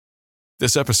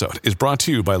This episode is brought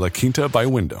to you by La Quinta by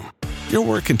Wyndham. Your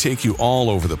work can take you all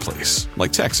over the place,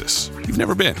 like Texas. You've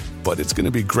never been, but it's going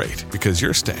to be great because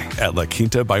you're staying at La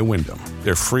Quinta by Wyndham.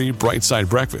 Their free Bright Side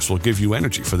breakfast will give you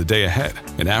energy for the day ahead.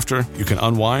 And after, you can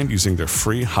unwind using their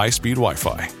free high-speed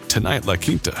Wi-Fi. Tonight, La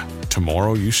Quinta.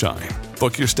 Tomorrow, you shine.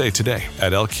 Book your stay today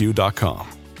at lq.com.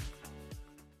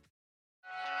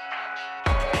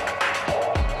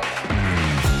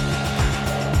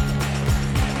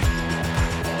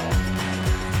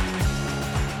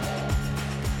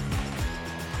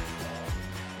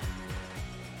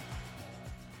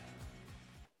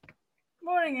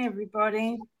 Morning,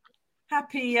 everybody.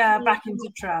 Happy back into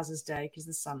trousers day because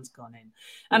the sun's gone in.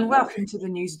 And welcome to the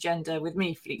news agenda with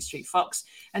me, Fleet Street Fox.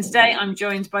 And today I'm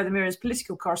joined by the Mirror's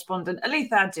political correspondent,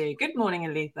 Aletha Adu. Good morning,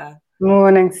 Aletha.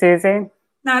 Morning, Susie.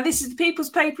 Now, this is the People's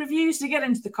Pay-Per-Views. To get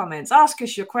into the comments, ask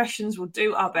us your questions. We'll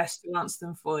do our best to answer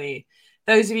them for you.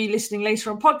 Those of you listening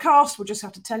later on podcast will just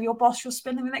have to tell your boss you're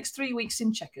spending the next 3 weeks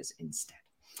in Chequers instead.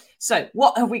 So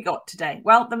what have we got today?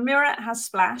 Well, the Mirror has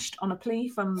splashed on a plea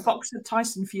from boxer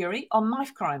Tyson Fury on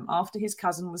knife crime after his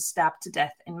cousin was stabbed to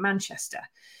death in Manchester.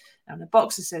 Now, the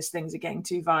boxer says things are getting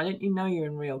too violent. You know you're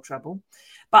in real trouble.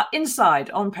 But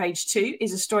inside, on page 2,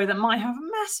 is a story that might have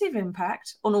a massive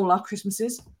impact on all our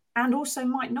Christmases and also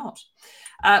might not,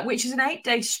 which is an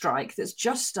 8-day strike that's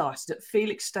just started at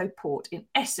Felixstowe Port in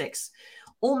Essex.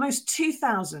 Almost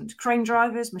 2,000 crane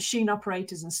drivers, machine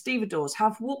operators and stevedores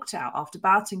have walked out after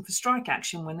balloting for strike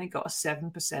action when they got a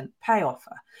 7% pay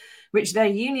offer, which their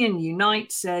union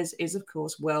Unite says is, of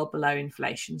course, well below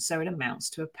inflation, so it amounts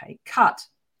to a pay cut.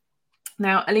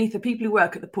 Now, Aletha, people who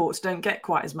work at the ports don't get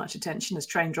quite as much attention as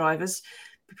train drivers.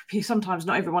 Sometimes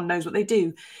not everyone knows what they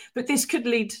do, but this could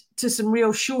lead to some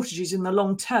real shortages in the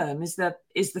long term, is the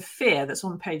fear that's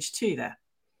on page 2 there.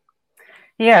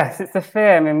 Yes, it's a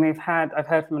fear. I mean, I've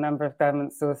heard from a number of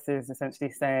government sources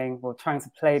essentially saying, well, trying to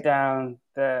play down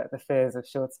the fears of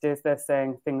shortages. They're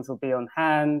saying things will be on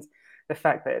hand. The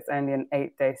fact that it's only an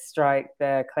 8-day strike,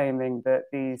 they're claiming that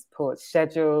these ports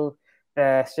schedule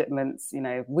their shipments,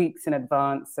 weeks in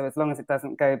advance. So as long as it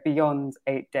doesn't go beyond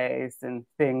 8 days, then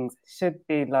things should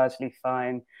be largely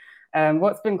fine.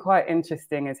 What's been quite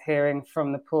interesting is hearing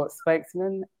from the port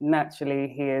spokesman. Naturally,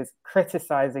 he is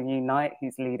criticising Unite,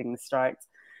 who's leading the strikes,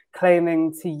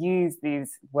 claiming to use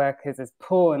these workers as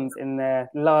pawns in their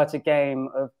larger game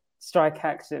of strike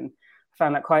action. I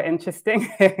found that quite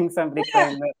interesting, hearing somebody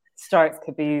claim that strikes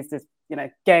could be used as,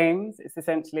 games. It's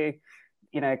essentially,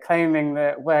 claiming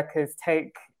that workers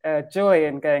take joy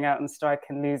in going out on strike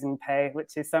and losing pay,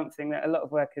 which is something that a lot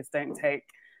of workers don't take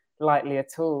lightly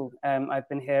at all. I've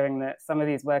been hearing that some of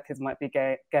these workers might be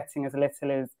getting as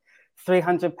little as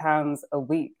 £300 a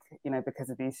week, because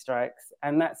of these strikes.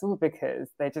 And that's all because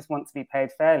they just want to be paid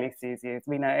fairly, Susie. As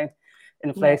we know,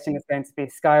 inflation is going to be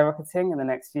skyrocketing in the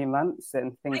next few months.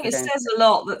 And I think it says a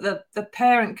lot that the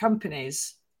parent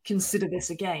companies consider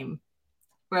this a game,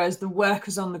 whereas the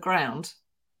workers on the ground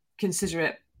consider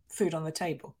it food on the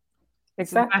table.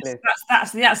 Exactly.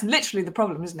 So that's literally the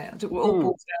problem, isn't it? It all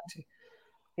boils down to.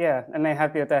 Yeah, and they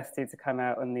have the audacity to come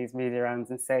out on these media rounds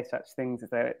and say such things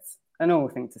as though it's a normal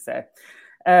thing to say.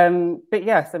 But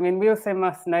yes, I mean, we also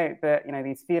must note that,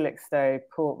 these Felixstowe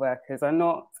port workers are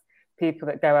not people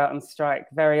that go out on strike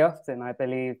very often. I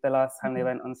believe the last time they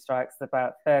went on strikes was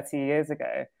about 30 years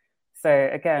ago. So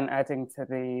again, adding to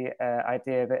the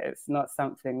idea that it's not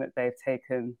something that they've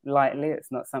taken lightly,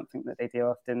 it's not something that they do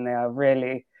often. They are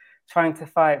really trying to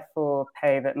fight for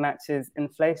pay that matches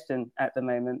inflation at the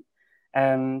moment.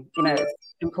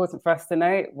 It's important for us to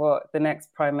note what the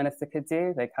next Prime Minister could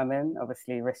do. They come in,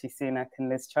 obviously Rishi Sunak and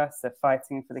Liz Truss are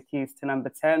fighting for the keys to number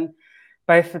 10.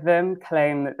 Both of them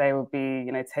claim that they will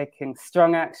be, taking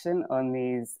strong action on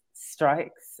these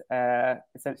strikes,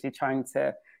 essentially trying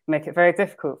to make it very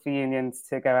difficult for unions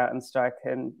to go out and strike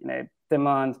and,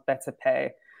 demand better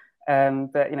pay.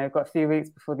 But, we've got a few weeks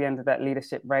before the end of that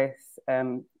leadership race.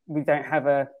 We don't have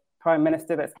a Prime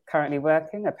Minister that's currently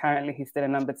working. Apparently, he's still a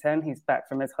number 10. He's back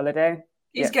from his holiday.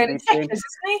 He's going to Texas,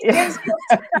 isn't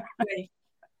he?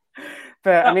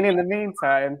 But I mean, in the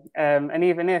meantime, and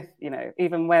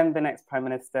even when the next Prime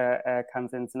Minister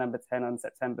comes into number 10 on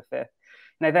September 5th,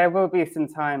 there will be some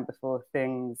time before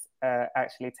things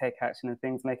actually take action and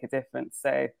things make a difference.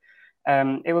 So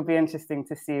it will be interesting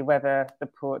to see whether the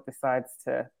port decides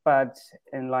to budge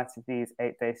in light of these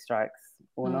 8-day strikes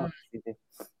or not.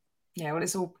 Yeah, well,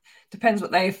 it all depends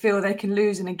what they feel they can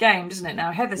lose in a game, doesn't it?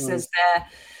 Now, Heather says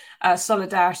their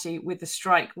solidarity with the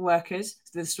strike workers,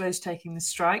 those taking the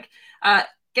strike.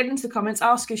 get into the comments,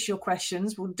 ask us your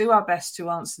questions. We'll do our best to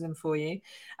answer them for you.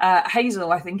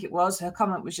 Hazel, I think it was, her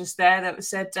comment was just there that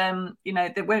said, you know,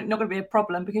 there not going to be a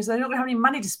problem because they're not going to have any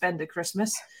money to spend at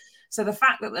Christmas. So the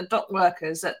fact that the dock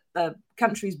workers at the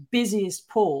country's busiest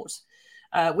port,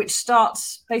 which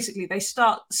starts, basically, they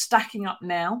start stacking up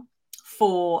now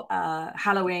for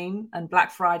Halloween and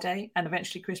Black Friday and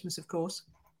eventually Christmas, of course.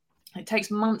 It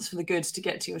takes months for the goods to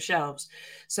get to your shelves.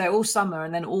 So all summer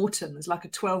and then autumn, there's like a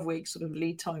 12-week sort of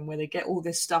lead time where they get all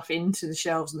this stuff into the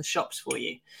shelves and the shops for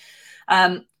you.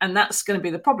 And that's going to be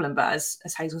the problem. But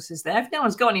as Hazel says there, if no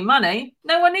one's got any money,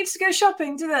 no one needs to go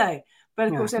shopping, do they? But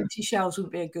of course, empty shelves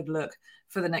wouldn't be a good look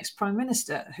for the next Prime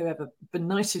Minister, whoever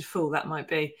benighted fool that might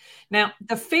be. Now,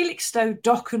 the Felixstowe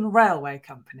Dock and Railway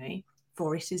Company,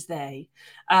 for it is they,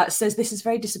 says this is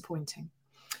very disappointing.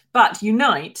 But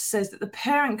Unite says that the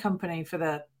parent company for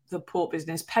the port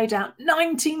business paid out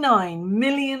 £99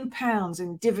 million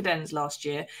in dividends last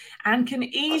year and can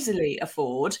easily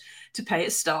afford to pay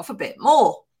its staff a bit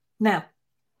more. Now,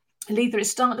 Aletha, it's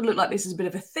starting to look like this is a bit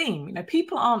of a theme. You know,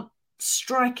 people aren't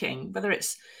striking, whether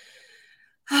it's,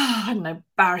 I don't know,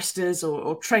 barristers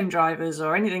or train drivers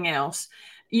or anything else,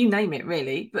 you name it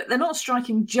really, but they're not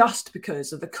striking just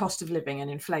because of the cost of living and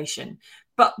inflation,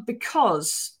 but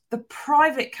because the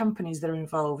private companies that are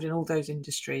involved in all those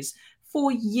industries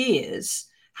for years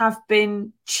have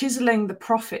been chiseling the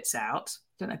profits out.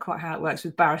 Don't know quite how it works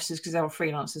with barristers because they're all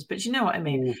freelancers, but you know what I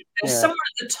mean. There's someone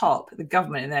at the top, the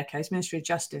government in their case, Ministry of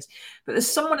Justice, but there's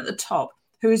someone at the top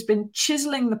who has been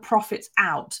chiseling the profits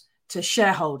out to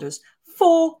shareholders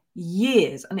for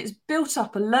years. And it's built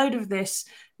up a load of this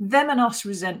them and us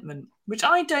resentment, which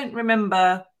I don't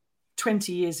remember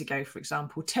 20 years ago, for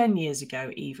example, 10 years ago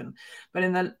even. But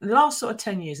in the last sort of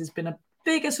 10 years, there's been a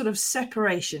bigger sort of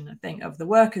separation, I think, of the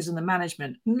workers and the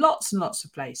management in lots and lots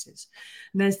of places.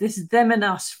 And there's this them and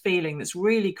us feeling that's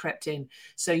really crept in.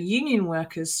 So union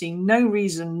workers see no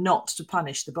reason not to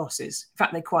punish the bosses. In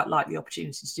fact, they quite like the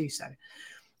opportunity to do so.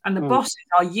 And the bosses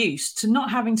are used to not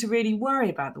having to really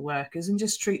worry about the workers and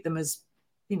just treat them as,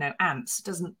 you know, ants.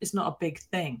 It's not a big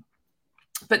thing.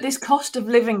 But this cost of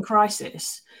living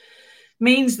crisis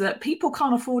means that people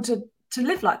can't afford to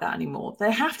live like that anymore.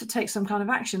 They have to take some kind of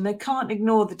action. They can't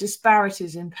ignore the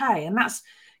disparities in pay. And that's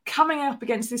coming up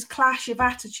against this clash of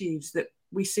attitudes that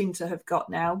we seem to have got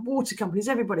now. Water companies,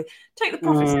 everybody, take the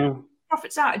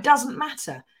profits out. It doesn't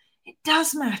matter. It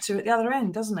does matter at the other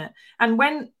end, doesn't it? And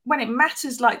when it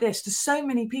matters like this to so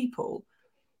many people,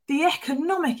 the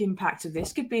economic impact of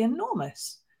this could be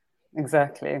enormous.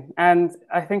 Exactly. And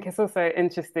I think it's also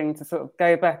interesting to sort of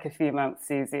go back a few months,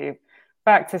 Susie,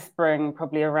 back to spring,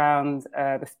 probably around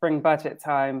the spring budget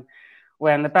time,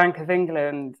 when the Bank of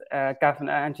England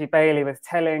Governor Andrew Bailey was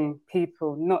telling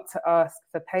people not to ask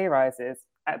for pay rises.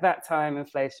 At that time,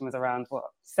 inflation was around,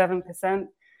 7%?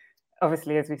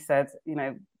 Obviously, as we said, you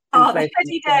know, the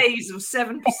heady days of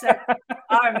 7%.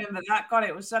 I remember that. God,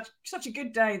 it was such a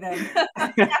good day then.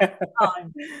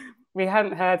 We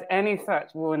hadn't heard any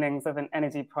such warnings of an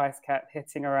energy price cap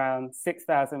hitting around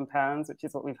 £6,000, which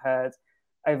is what we've heard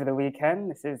over the weekend.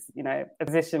 This is, you know, a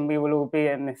position we will all be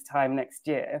in this time next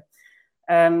year.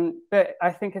 But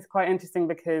I think it's quite interesting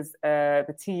because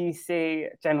the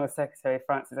TUC General Secretary,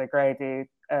 Frances O'Grady,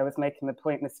 was making the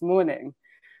point this morning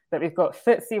that we've got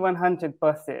FTSE 100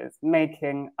 bosses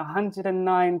making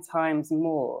 109 times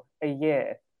more a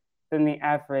year than the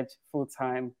average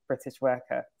full-time British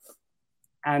worker.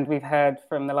 And we've heard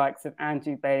from the likes of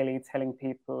Andrew Bailey telling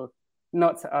people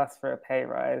not to ask for a pay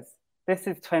rise. This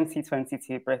is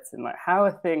 2022 Britain. Like, how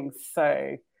are things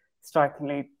so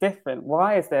strikingly different?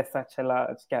 Why is there such a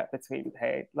large gap between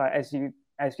pay? Like, as you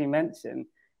mentioned,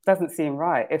 it doesn't seem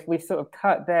right. If we sort of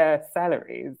cut their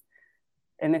salaries,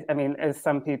 and I mean, as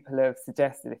some people have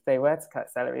suggested, if they were to cut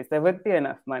salaries, there would be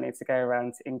enough money to go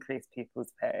around to increase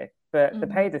people's pay. But the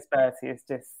pay disparity is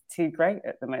just too great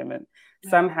at the moment.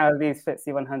 Yeah. Somehow these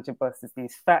FTSE 100 bosses,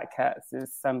 these fat cats,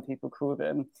 as some people call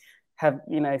them, have,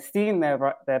 you know, seen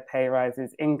their pay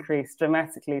rises increase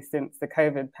dramatically since the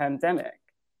COVID pandemic.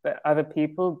 But other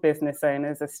people, business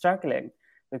owners, are struggling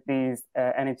with these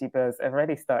energy bills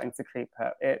already starting to creep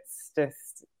up.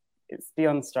 It's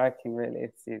beyond striking, really,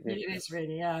 Susie. It is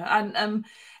really, yeah. And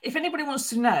if anybody wants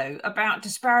to know about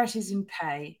disparities in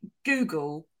pay,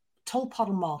 Google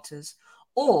Tolpuddle Martyrs,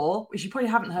 or, which you probably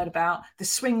haven't heard about, the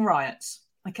Swing Riots,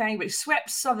 okay, which swept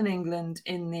southern England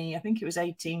in the, I think it was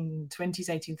 1820s,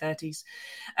 1830s.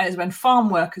 It was when farm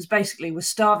workers basically were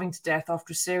starving to death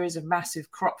after a series of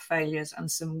massive crop failures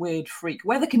and some weird freak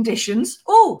weather conditions.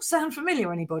 Oh, sound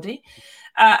familiar, anybody?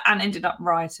 And ended up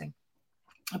rioting.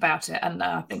 about it, and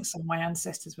I think some of my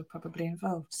ancestors were probably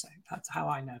involved, so that's how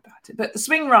I know about it. But the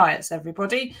swing riots,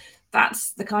 everybody,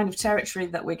 that's the kind of territory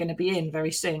that we're going to be in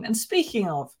very soon. And speaking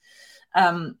of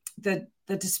the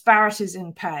disparities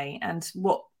in pay and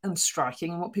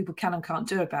striking and what people can and can't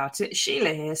do about it,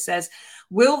 Sheila here says,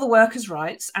 will the workers'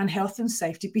 rights and health and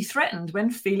safety be threatened when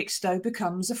Felixstowe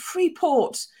becomes a free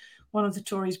port? One of the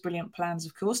Tories' brilliant plans,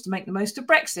 of course, to make the most of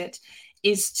Brexit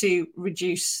is to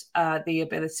reduce the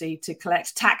ability to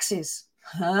collect taxes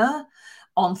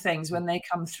on things when they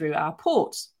come through our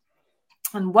ports.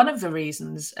 And one of the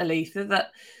reasons, Aletha,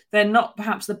 that they're not,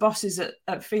 perhaps the bosses at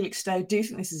Felixstowe do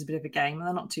think this is a bit of a game and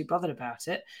they're not too bothered about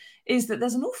it, is that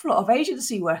there's an awful lot of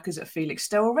agency workers at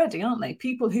Felixstowe already, aren't they?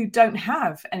 People who don't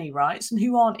have any rights and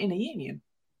who aren't in a union.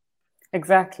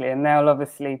 Exactly, and they'll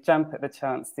obviously jump at the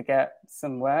chance to get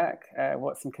some work,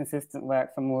 some consistent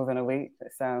work for more than a week.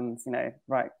 That sounds,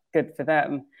 right, good for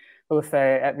them. Also,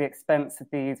 at the expense of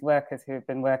these workers who have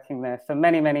been working there for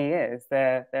many, many years,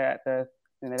 they're at the,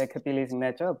 they could be losing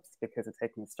their jobs because of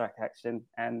taking the strike action.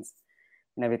 And,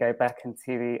 we go back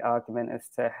into the argument as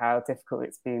to how difficult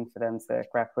it's been for them to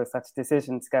grapple with such a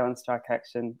decision to go on strike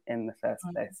action in the first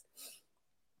place.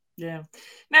 Yeah.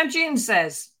 Now, June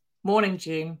says, morning,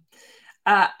 June.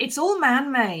 It's all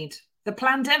man-made. The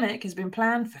pandemic has been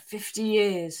planned for 50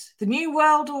 years. The new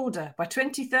world order. By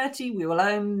 2030, we will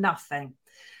own nothing.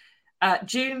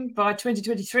 June, by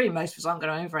 2023, most of us aren't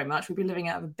going to own very much. We'll be living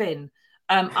out of a bin.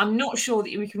 I'm not sure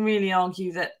that we can really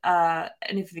argue that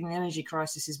anything in the energy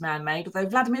crisis is man-made, although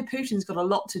Vladimir Putin's got a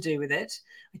lot to do with it.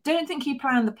 I don't think he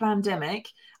planned the pandemic.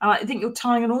 I think you're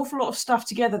tying an awful lot of stuff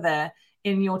together there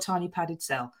in your tiny padded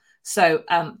cell. So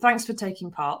thanks for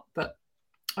taking part, but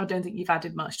I don't think you've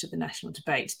added much to the national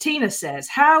debate. Tina says,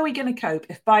 how are we going to cope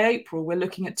if by April we're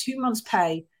looking at 2 months'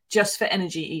 pay just for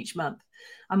energy each month?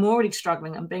 I'm already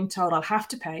struggling. I'm being told I'll have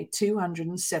to pay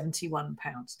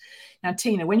 £271. Now,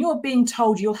 Tina, when you're being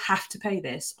told you'll have to pay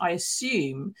this, I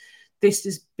assume this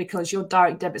is because your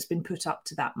direct debit's been put up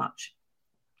to that much.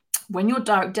 When your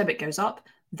direct debit goes up,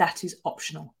 that is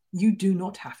optional. You do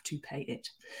not have to pay it.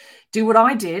 Do what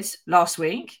I did last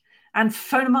week and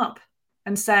phone them up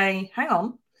and say, hang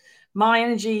on, my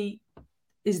energy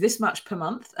is this much per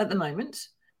month at the moment.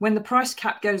 When the price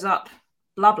cap goes up,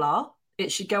 blah, blah,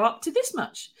 it should go up to this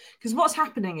much. Because what's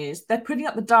happening is they're putting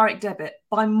up the direct debit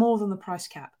by more than the price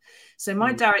cap. So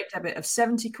my direct debit of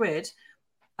 70 quid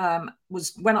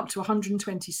went up to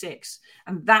 126.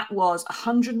 And that was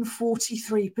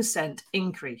 143%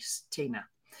 increase, Tina.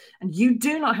 And you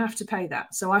do not have to pay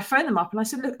that. So I phoned them up and I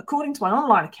said, look, according to my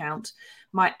online account,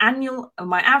 my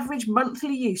average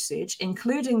monthly usage,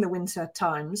 including the winter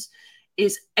times,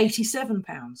 is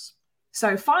 £87.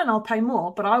 So fine, I'll pay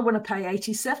more, but I want to pay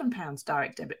 £87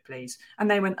 direct debit, please. And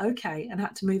they went, okay, and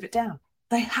had to move it down.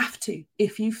 They have to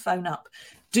if you phone up.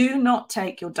 Do not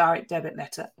take your direct debit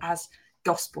letter as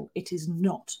gospel. It is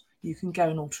not. You can go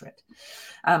and alter it.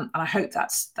 And I hope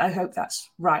that's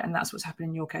right. And that's what's happening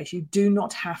in your case. You do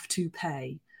not have to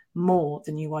pay more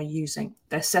than you are using.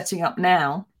 They're setting up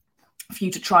now for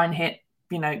you to try and hit,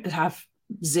 to have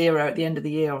zero at the end of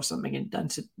the year or something and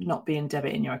to not be in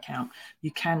debit in your account.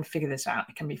 You can figure this out.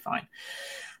 It can be fine.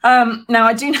 Now,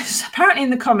 I do know, apparently in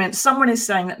the comments, someone is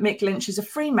saying that Mick Lynch is a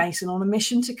Freemason on a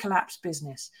mission to collapse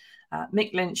business.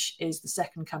 Mick Lynch is the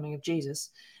second coming of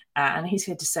Jesus, and he's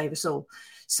here to save us all.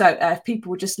 So if people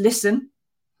would just listen,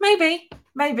 maybe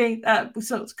with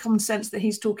sort of common sense that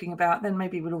he's talking about, then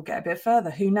maybe we'll all get a bit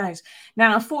further. Who knows?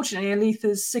 Now, unfortunately,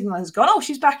 Aletha's signal has gone. Oh,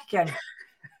 she's back again.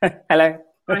 Hello.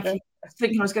 I was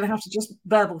thinking I was going to have to just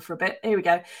burble for a bit. Here we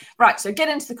go. Right, so get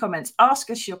into the comments.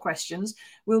 Ask us your questions.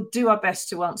 We'll do our best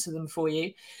to answer them for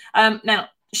you. Now,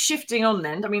 shifting on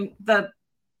then, I mean,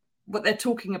 what they're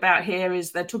talking about here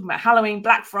is they're talking about Halloween,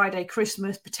 Black Friday,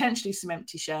 Christmas, potentially some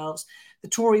empty shelves. The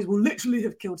Tories will literally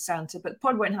have killed Santa, but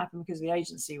probably won't happen because of the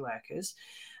agency workers.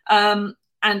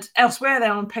 And elsewhere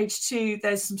there on page 2,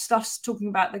 there's some stuff talking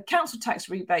about the council tax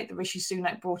rebate that Rishi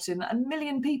Sunak brought in that 1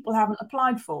 million people haven't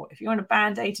applied for. If you own a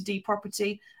band A to D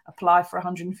property, apply for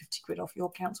 150 quid off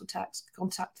your council tax.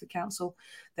 Contact the council.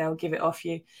 They'll give it off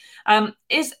you.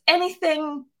 Is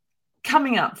anything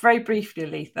coming up, very briefly,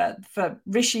 Aletha, for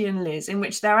Rishi and Liz, in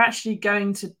which they're actually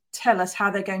going to tell us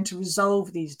how they're going to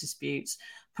resolve these disputes,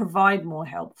 provide more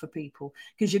help for people?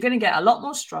 Because you're going to get a lot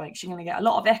more strikes, you're going to get a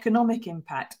lot of economic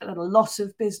impact and a lot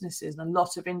of businesses and a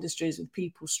lot of industries with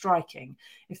people striking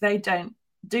if they don't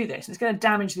do this. It's going to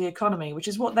damage the economy, which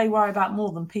is what they worry about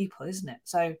more than people, isn't it?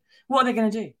 So what are they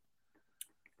going to do?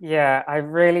 Yeah, I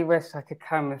really wish I could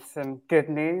come with some good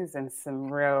news and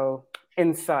some real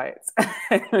insights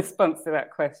in response to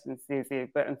that question, Susie,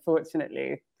 but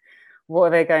unfortunately What are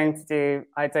they going to do?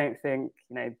 I don't think,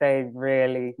 they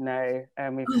really know.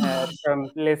 And we've heard from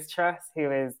Liz Truss,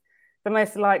 who is the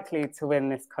most likely to win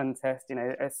this contest.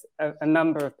 A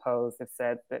number of polls have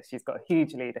said that she's got a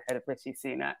huge lead ahead of Rishi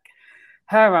Sunak.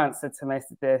 Her answer to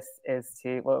most of this is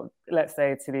to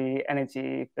the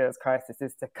energy bills crisis,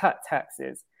 is to cut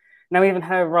taxes. Now, even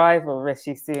her rival,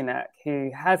 Rishi Sunak,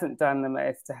 who hasn't done the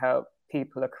most to help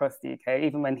people across the UK,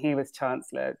 even when he was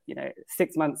Chancellor,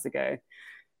 6 months ago,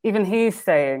 even he's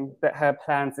saying that her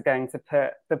plans are going to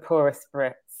put the poorest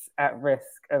Brits at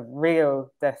risk of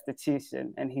real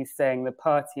destitution. And he's saying the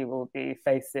party will be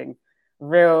facing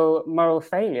real moral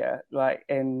failure, like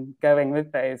in going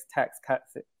with those tax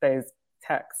cuts. Liz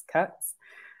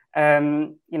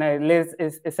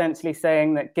is essentially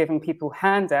saying that giving people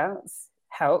handouts,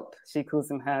 help, she calls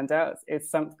them handouts,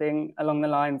 is something along the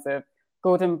lines of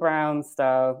Gordon Brown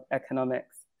style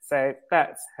economics. So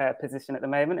that's her position at the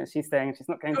moment, and she's saying she's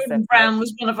not going to. Gordon Brown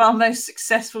was one of our most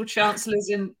successful chancellors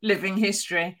in living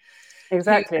history.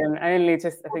 Exactly, and only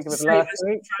just, I think it was last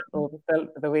week or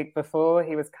the week before,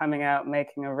 he was coming out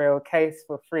making a real case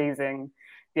for freezing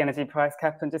the energy price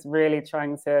cap and just really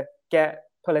trying to get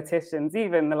politicians,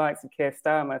 even the likes of Keir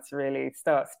Starmer, to really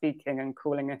start speaking and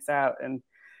calling us out and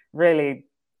really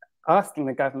asking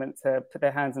the government to put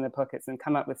their hands in their pockets and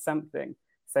come up with something.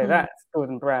 So that's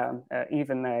Gordon Brown,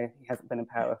 even though he hasn't been in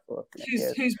power for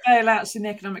years. Whose bailouts in the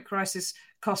economic crisis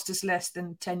cost us less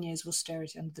than 10 years of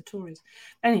austerity under the Tories.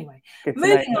 Anyway,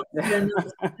 moving on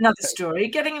to another story.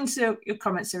 Getting into your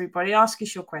comments, everybody. Ask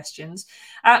us your questions.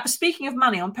 Speaking of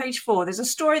money, on page 4, there's a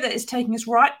story that is taking us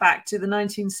right back to the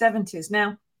 1970s.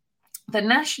 Now, the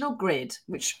National Grid,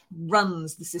 which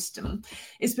runs the system,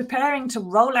 is preparing to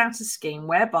roll out a scheme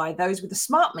whereby those with a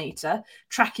smart meter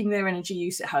tracking their energy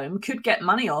use at home could get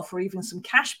money off or even some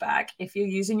cash back if you're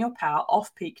using your power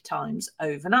off-peak times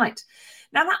overnight.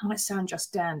 Now, that might sound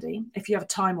just dandy if you have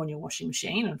time on your washing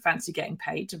machine and fancy getting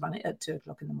paid to run it at 2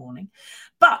 o'clock in the morning.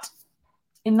 But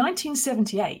in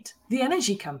 1978, the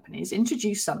energy companies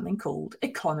introduced something called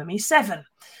Economy 7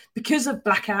 because of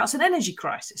blackouts and energy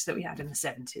crisis that we had in the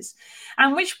 70s.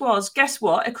 And which was, guess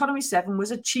what? Economy 7 was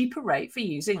a cheaper rate for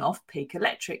using off-peak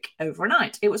electric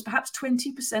overnight. It was perhaps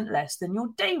 20% less than your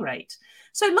day rate.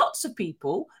 So lots of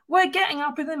people were getting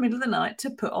up in the middle of the night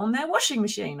to put on their washing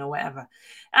machine or whatever.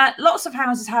 Lots of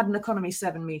houses had an Economy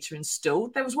 7 meter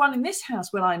installed. There was one in this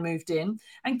house when I moved in.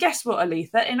 And guess what,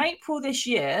 Aletha? In April this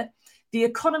year, the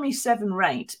Economy 7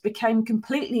 rate became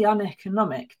completely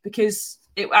uneconomic because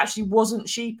it actually wasn't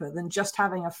cheaper than just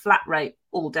having a flat rate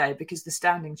all day because the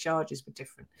standing charges were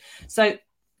different. So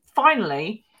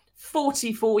finally,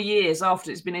 44 years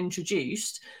after it's been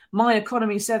introduced, my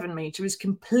Economy 7 meter is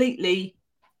completely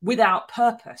without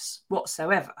purpose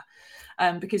whatsoever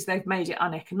because they've made it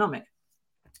uneconomic.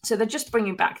 So they're just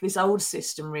bringing back this old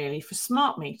system really for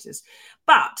smart meters.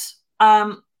 But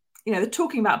they're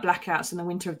talking about blackouts and the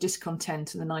winter of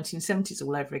discontent in the 1970s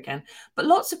all over again. But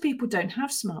lots of people don't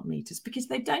have smart meters because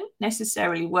they don't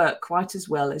necessarily work quite as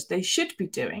well as they should be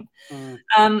doing.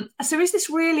 So is this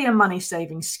really a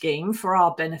money-saving scheme for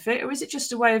our benefit, or is it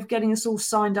just a way of getting us all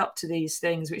signed up to these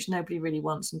things which nobody really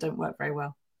wants and don't work very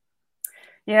well?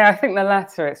 Yeah, I think the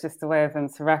latter. It's just a way of them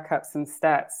to rack up some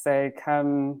stats. So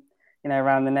come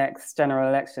around the next general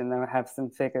election, they'll have some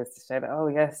figures to show that, oh,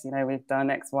 yes, we've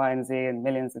done X, Y, and Z, and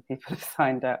millions of people have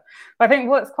signed up. But I think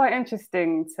what's quite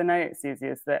interesting to note, Susie,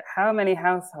 is that how many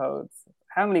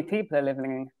people are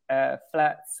living in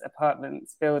flats,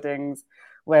 apartments, buildings,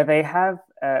 where they have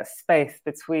space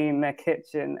between their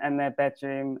kitchen and their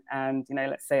bedroom and,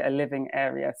 let's say a living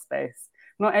area space.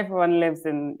 Not everyone lives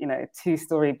in,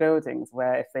 2-story buildings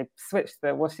where if they switch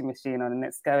the washing machine on and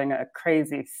it's going at a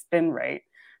crazy spin rate,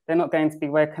 they're not going to be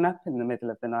woken up in the middle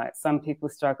of the night. Some people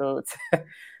struggle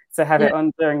to have it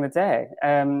on during the day.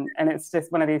 And it's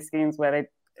just one of these schemes where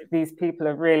these people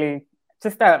are really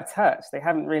just out of touch. They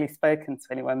haven't really spoken to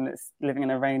anyone that's living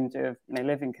in a range of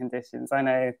living conditions. I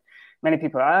know many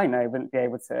people I know wouldn't be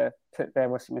able to put their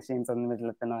washing machines on in the middle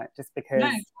of the night just because...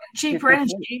 No, cheaper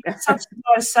energy,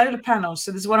 subsidised solar panels.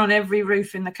 So there's one on every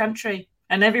roof in the country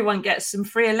and everyone gets some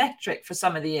free electric for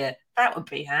some of the year. That would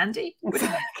be handy.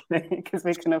 Exactly, because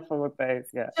we can afford those,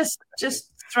 yeah.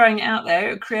 Just throwing it out there,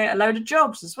 it would create a load of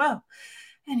jobs as well.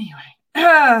 Anyway,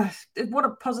 what a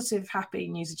positive, happy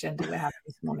news agenda we're having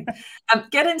this morning.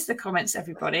 Get into the comments,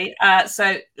 everybody.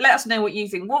 So let us know what you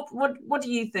think. What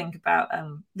do you think about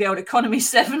the old Economy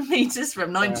 7 meters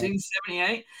from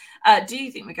 1978? Do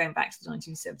you think we're going back to the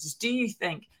 1970s? Do you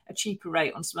think a cheaper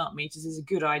rate on smart meters is a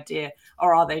good idea,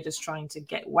 or are they just trying to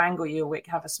wangle you a wick,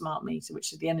 have a smart meter,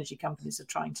 which the energy companies are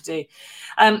trying to do?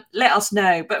 Let us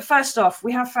know. But first off,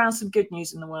 we have found some good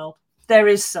news in the world. there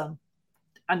is some.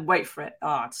 And wait for it.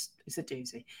 It's a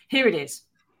doozy. Here it is.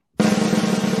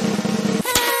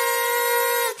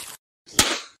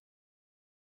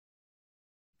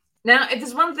 Now, if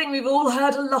there's one thing we've all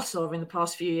heard a lot of in the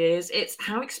past few years, it's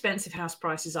how expensive house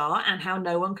prices are and how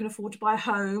no one can afford to buy a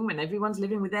home and everyone's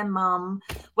living with their mum.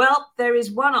 Well, there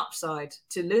is one upside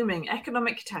to looming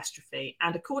economic catastrophe.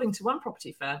 And according to one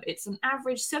property firm, it's an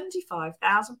average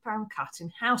 £75,000 cut in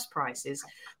house prices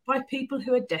by people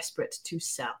who are desperate to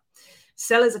sell.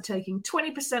 Sellers are taking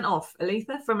 20% off,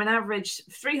 Aletha, from an average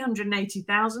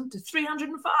 380,000 to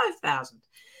 305,000.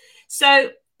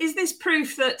 So is this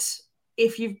proof that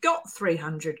if you've got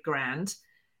 300 grand,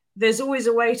 there's always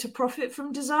a way to profit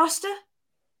from disaster?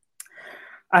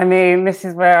 I mean, this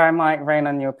is where I might rain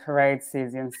on your parade,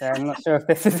 Susie, and say I'm not sure if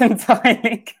this is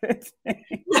entirely good.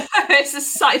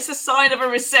 It's a sign of a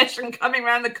recession coming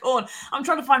around the corner. I'm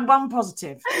trying to find one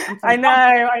positive. I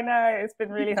know. It's been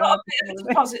really hard. You've got a bit of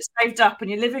deposit saved up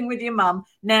and you're living with your mum.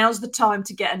 Now's the time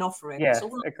to get an offer in. Yes,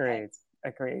 agreed.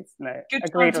 No, good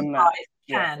agreed time on to that. buy if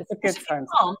you Yeah, can. it's a good time.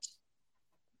 Can't.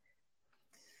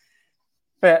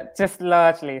 But just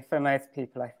largely for most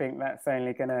people, I think that's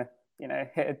only going to,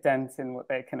 hit a dent in what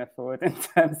they can afford in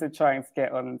terms of trying to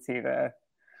get onto the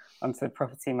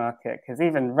property market. Because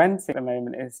even renting at the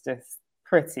moment is just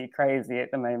pretty crazy at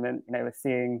the moment. We're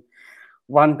seeing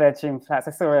 1-bedroom flats.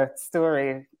 I saw a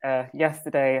story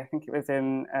yesterday, I think it was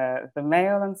in the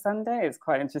Mail on Sunday. It's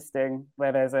quite interesting,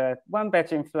 where there's a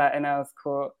 1-bedroom flat in Earls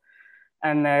Court,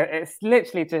 and it's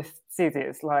literally just, Susie,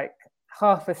 it's like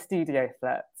half a studio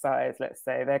flat size, let's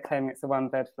say. They're claiming it's a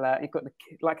 1-bed flat. You've got a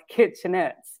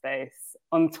kitchenette space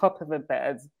on top of a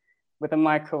bed with a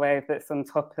microwave that's on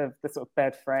top of the sort of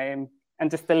bed frame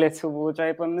and just a little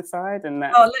wardrobe on the side. And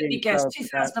that's let me guess,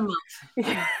 2,000 a month.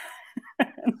 Yeah.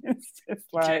 It's just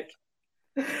like,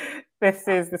 this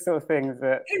is the sort of things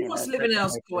that... Who wants to live in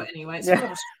Earls Court anyway? It's a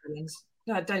lot of feelings.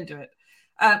 No, don't do it.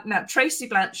 Now, Tracy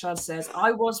Blanchard says,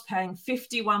 I was paying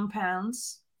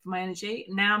 £51 for my energy.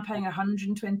 Now I'm paying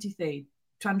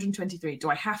 223. Do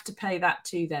I have to pay that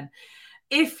too then?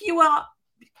 If you are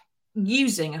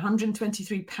using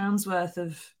 £123 worth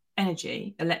of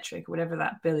energy, electric, whatever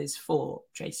that bill is for,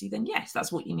 Tracy, then yes,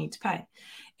 that's what you need to pay.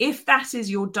 If that is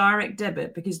your direct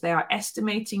debit because they are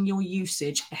estimating your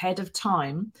usage ahead of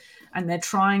time and they're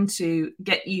trying to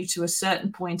get you to a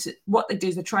certain point, what they do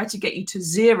is they try to get you to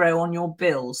zero on your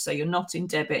bills, so you're not in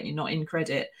debit, you're not in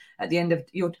credit at the end of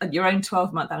your own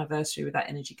 12-month anniversary with that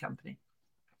energy company.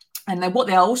 And then what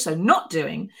they are also not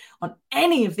doing on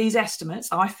any of these estimates,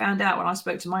 I found out when I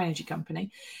spoke to my energy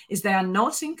company, is they are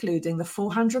not including the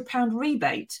 £400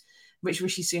 rebate, which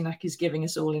Rishi Sunak is giving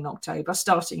us all in October,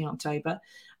 starting in October,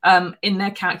 in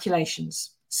their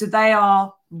calculations. So they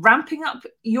are ramping up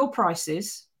your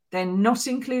prices. They're not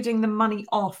including the money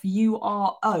off you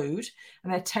are owed,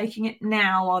 and they're taking it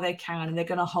now while they can, and they're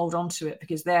going to hold on to it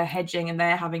because they're hedging and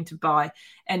they're having to buy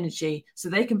energy. So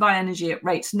they can buy energy at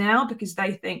rates now because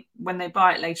they think when they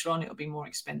buy it later on, it'll be more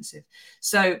expensive.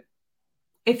 So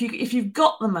if you've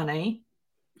got the money,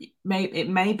 it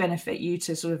may benefit you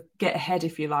to sort of get ahead,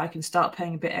 if you like, and start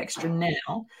paying a bit extra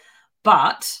now.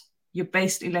 But you're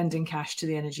basically lending cash to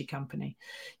the energy company.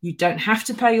 You don't have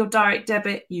to pay your direct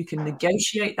debit. You can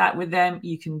negotiate that with them.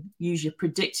 You can use your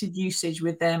predicted usage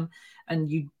with them, and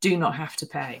you do not have to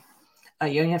pay.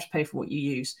 You only have to pay for what you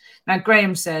use. Now,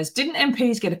 Graham says, didn't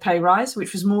MPs get a pay rise,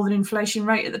 which was more than inflation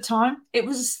rate at the time? It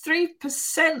was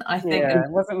 3%, I think. Yeah, it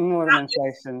wasn't more than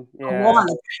inflation. Yeah. A while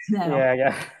ago now.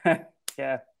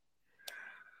 Yeah.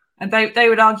 And they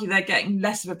would argue they're getting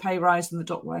less of a pay rise than the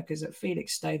dock workers at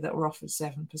Felixstowe that were offered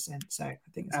 7%. So I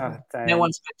think no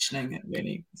one's mentioning it,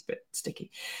 really. It's a bit sticky.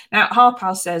 Now,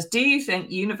 Harpal says, do you think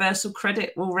universal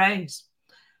credit will raise?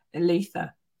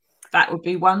 Aletha, that would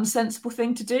be one sensible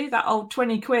thing to do, that old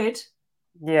 20 quid.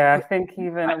 Yeah, I think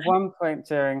even at one point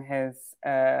during his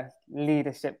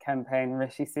leadership campaign,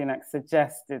 Rishi Sunak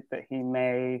suggested that he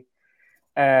may,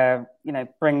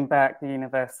 bring back the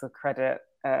universal credit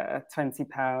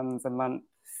 £20 a month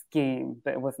scheme,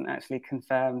 but it wasn't actually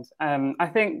confirmed. I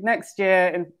think next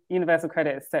year universal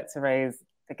credit is set to raise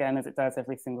again, as it does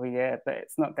every single year, but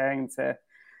it's not going to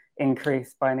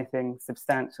increase by anything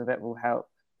substantial that will help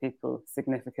people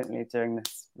significantly during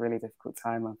this really difficult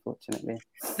time, unfortunately.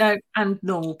 No, and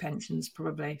normal pensions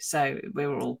probably. So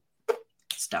we're all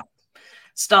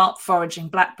start foraging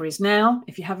blackberries now.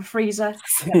 If you have a freezer,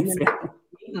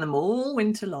 eating them all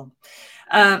winter long.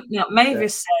 Now,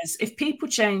 Mavis says, if people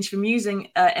change from using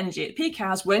energy at peak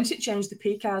hours, won't it change the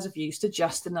peak hours of use to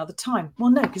just another time?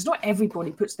 Well, no, because not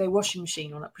everybody puts their washing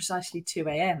machine on at precisely 2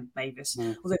 a.m., Mavis,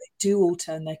 although they do all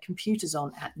turn their computers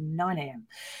on at 9 a.m.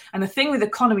 And the thing with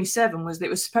Economy 7 was that it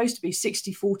was supposed to be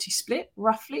 60-40 split,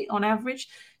 roughly, on average.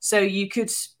 So you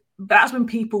could... That's when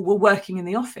people were working in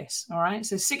the office, all right?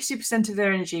 So 60% of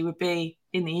their energy would be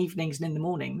in the evenings and in the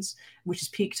mornings, which is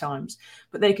peak times,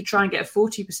 but they could try and get a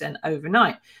 40%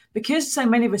 overnight. Because so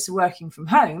many of us are working from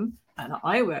home, and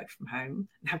I work from home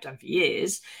and have done for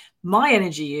years, my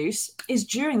energy use is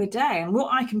during the day. And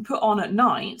what I can put on at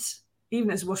night, even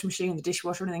if it's a washing machine, the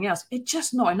dishwasher, or anything else, it's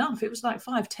just not enough. It was like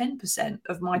 5-10%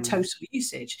 of my total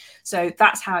usage. So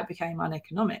that's how it became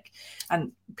uneconomic.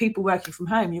 And people working from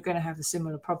home, you're going to have the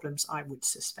similar problems, I would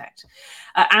suspect.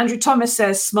 Andrew Thomas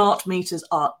says smart meters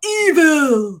are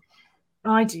evil.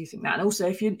 I do think that. And also,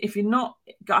 if you're not,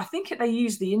 I think they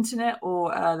use the internet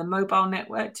or the mobile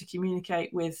network to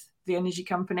communicate with the energy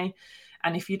company.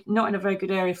 And if you're not in a very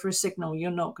good area for a signal,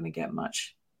 you're not going to get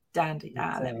much dandy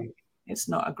out of them. It's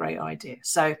not a great idea.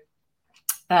 So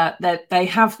they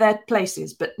have their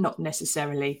places, but not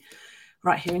necessarily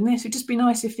right here in this. It'd just be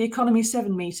nice if the Economy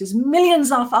 7 meters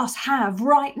millions of us have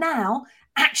right now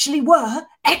actually were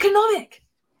economic.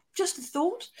 Just a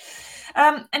thought.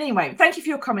 Anyway, thank you for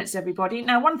your comments, everybody.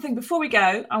 Now, one thing before we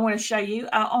go, I want to show you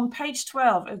on page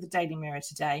 12 of the Daily Mirror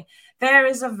today, there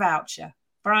is a voucher,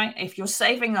 right? If you're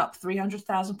saving up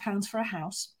 £300,000 for a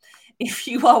house, if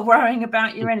you are worrying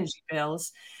about your energy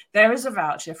bills, there is a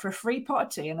voucher for a free pot of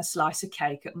tea and a slice of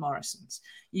cake at Morrison's.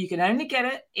 You can only get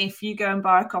it if you go and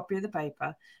buy a copy of the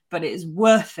paper, but it is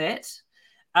worth it.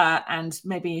 And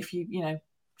maybe if you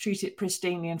treat it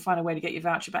pristinely and find a way to get your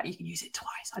voucher back, you can use it twice.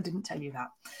 I didn't tell you that.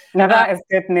 Now that is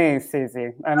good news,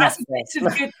 Susie.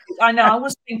 I know. I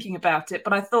was thinking about it,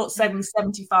 but I thought saving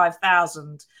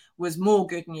 75,000 was more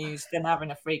good news than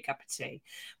having a free cup of tea.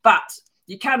 But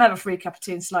you can have a free cup of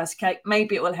tea and slice of cake.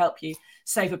 Maybe it will help you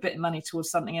save a bit of money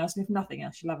towards something else. And if nothing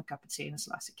else, you'll have a cup of tea and a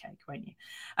slice of cake, won't you?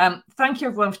 Thank you,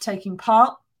 everyone, for taking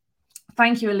part.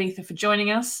 Thank you, Aletha, for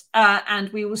joining us. And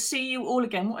we will see you all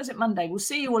again. What is it, Monday? We'll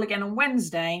see you all again on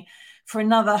Wednesday for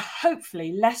another,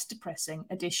 hopefully, less depressing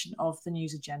edition of the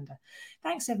News Agenda.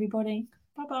 Thanks, everybody.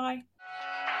 Bye-bye.